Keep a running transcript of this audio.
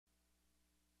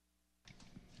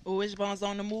Wishbone's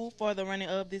on the move for the running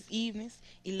of this evening's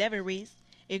 11 race.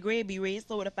 A grade B race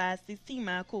over the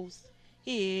 5-16-mile course.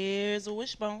 Here's a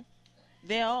Wishbone.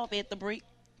 They're off at the break.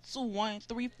 2, 1,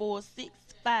 3, 4, 6,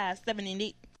 5, 7, and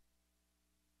 8.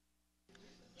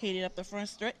 Headed up the front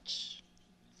stretch.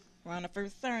 Around the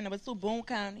first turn, number 2, Boone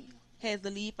County has the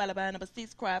lead, followed by number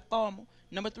 6, Cry Farmer.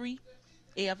 Number 3,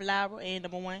 AF Lyra, and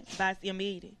number 1, Vice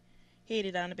M80.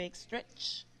 Headed down the back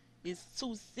stretch is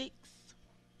 2, 6,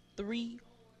 3,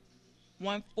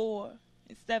 1, 4,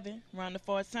 and 7. Around the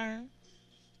far turn.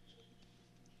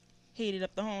 Headed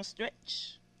up the home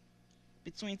stretch.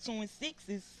 Between 2 and 6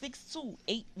 is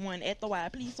 6281 at the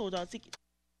wide. Please hold our ticket.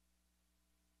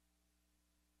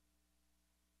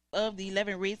 Of the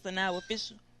 11 race are now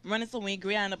official. Running to win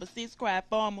ground number 6, Cry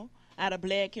Farmer out of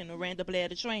Black Kennel, Randall Blair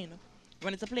the trainer.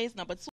 Running to place number 2.